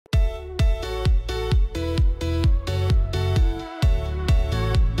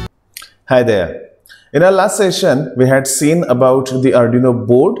Hi there. In our last session, we had seen about the Arduino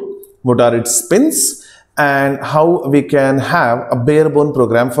board, what are its pins, and how we can have a bare bone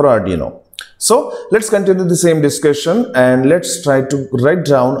program for Arduino. So let's continue the same discussion and let's try to write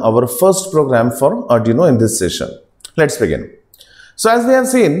down our first program for Arduino in this session. Let's begin. So as we have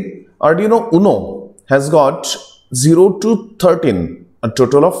seen, Arduino Uno has got 0 to 13, a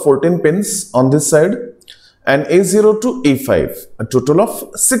total of 14 pins on this side, and A0 to A5, a total of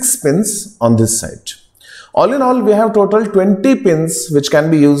 6 pins on this side. All in all, we have total 20 pins which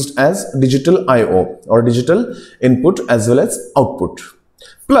can be used as digital I/O or digital input as well as output.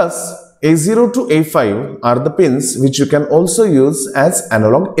 Plus A0 to A5 are the pins which you can also use as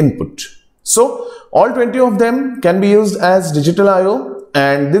analog input. So all 20 of them can be used as digital I/O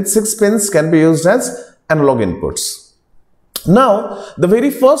and these 6 pins can be used as analog inputs. Now, the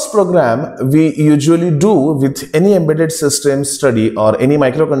very first program we usually do with any embedded system study or any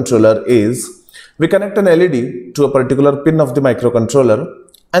microcontroller is we connect an LED to a particular pin of the microcontroller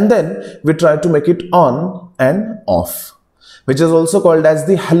and then we try to make it on and off, which is also called as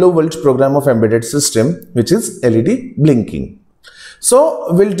the hello world program of embedded system, which is LED blinking.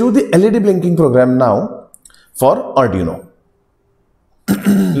 So, we'll do the LED blinking program now for Arduino.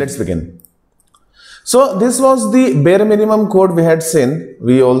 Let's begin. So this was the bare minimum code we had seen.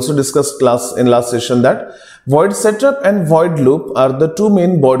 We also discussed in last session that void setup and void loop are the two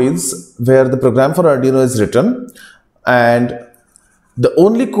main bodies where the program for Arduino is written, and the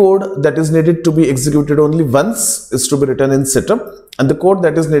only code that is needed to be executed only once is to be written in setup, and the code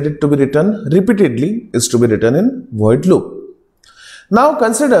that is needed to be written repeatedly is to be written in void loop. Now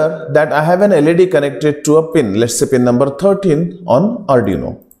consider that I have an LED connected to a pin, let's say pin number 13 on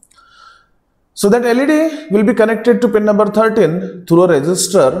Arduino. So that LED will be connected to pin number 13 through a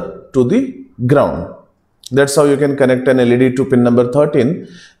resistor to the ground. That's how you can connect an LED to pin number 13.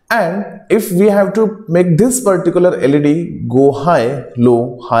 And if we have to make this particular LED go high,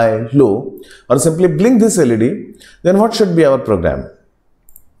 low, or simply blink this LED, then what should be our program?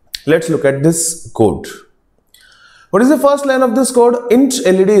 Let's look at this code. What is the first line of this code? Int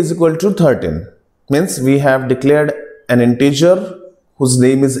LED is equal to 13. Means we have declared an integer whose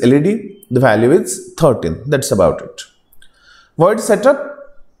name is LED. The value is 13. That's about it. Void setup.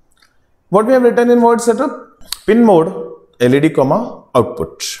 What we have written in void setup? Pin mode LED comma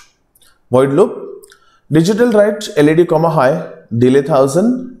output. Void loop. Digital write LED comma high delay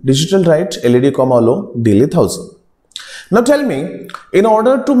 1000. Digital write LED comma low delay 1000. Now tell me, in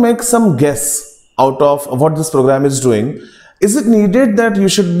order to make some guess out of what this program is doing, is it needed that you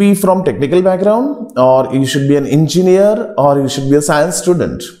should be from technical background, or you should be an engineer, or you should be a science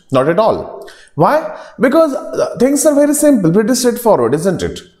student? Not at all. Why? Because things are very simple, pretty straightforward, isn't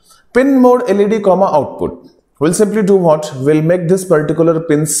it? Pin mode LED comma output. We'll simply do what? We'll make this particular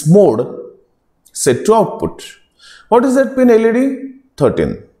pin's mode set to output. What is that pin LED?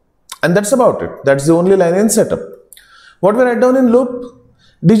 13. And that's about it. That's the only line in setup. What we write down in loop?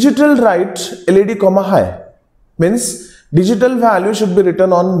 Digital write LED comma high. Means digital value should be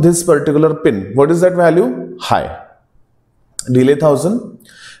written on this particular pin. What is that value? High. Delay 1000.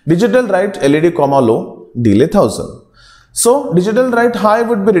 Digital write LED comma low delay 1000. So digital write high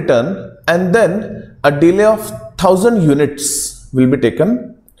would be written and then a delay of 1000 units will be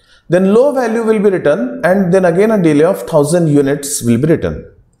taken. Then low value will be written and then again a delay of 1000 units will be written.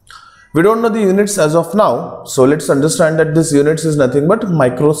 We don't know the units as of now. So let's understand that this units is nothing but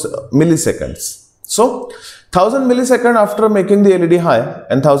milliseconds. So 1000 millisecond after making the LED high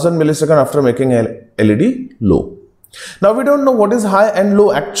and 1000 millisecond after making LED low. Now we don't know what is high and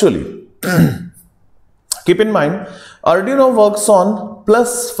low actually. Keep in mind, Arduino works on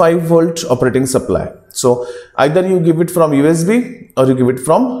plus 5 volt operating supply. So either you give it from USB or you give it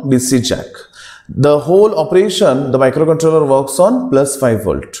from DC jack. The whole operation, the microcontroller works on plus 5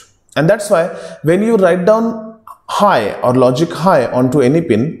 volt. And that's why when you write down high or logic high onto any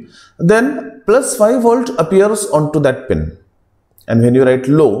pin, then plus 5 volt appears onto that pin. And when you write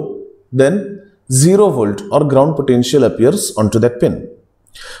low, then 0 volt or ground potential appears onto that pin.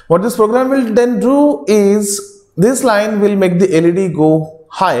 What this program will then do is this line will make the LED go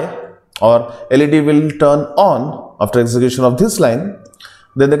high, or LED will turn on after execution of this line.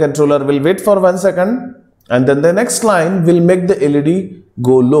 Then the controller will wait for 1 second and then the next line will make the LED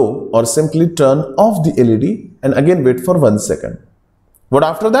go low or simply turn off the LED and again wait for 1 second. What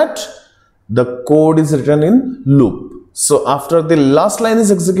after that? The code is written in loop. So after the last line is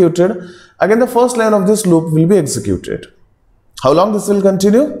executed, again the first line of this loop will be executed. How long this will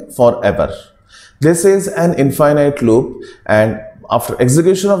continue? Forever. This is an infinite loop, and After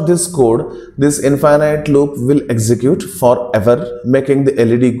execution of this code, this infinite loop will execute forever, making the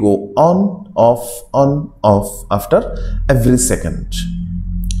LED go on, off after every second.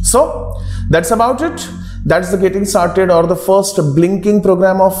 So that's about it. That's the getting started or the first blinking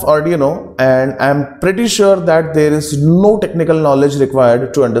program of Arduino, and I'm pretty sure that there is no technical knowledge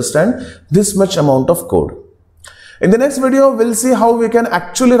required to understand this much amount of code. In the next video, we'll see how we can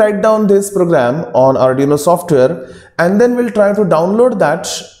actually write down this program on Arduino software, and then we'll try to download that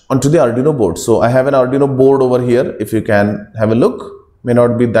onto the Arduino board. So I have an Arduino board over here. If you can have a look, may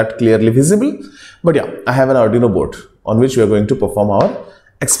not be that clearly visible, but yeah, I have an Arduino board on which we are going to perform our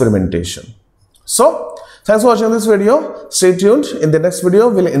experimentation. So thanks for watching this video. Stay tuned. In the next video,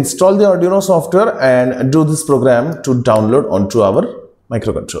 we'll install the Arduino software and do this program to download onto our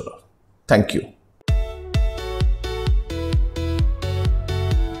microcontroller. Thank you.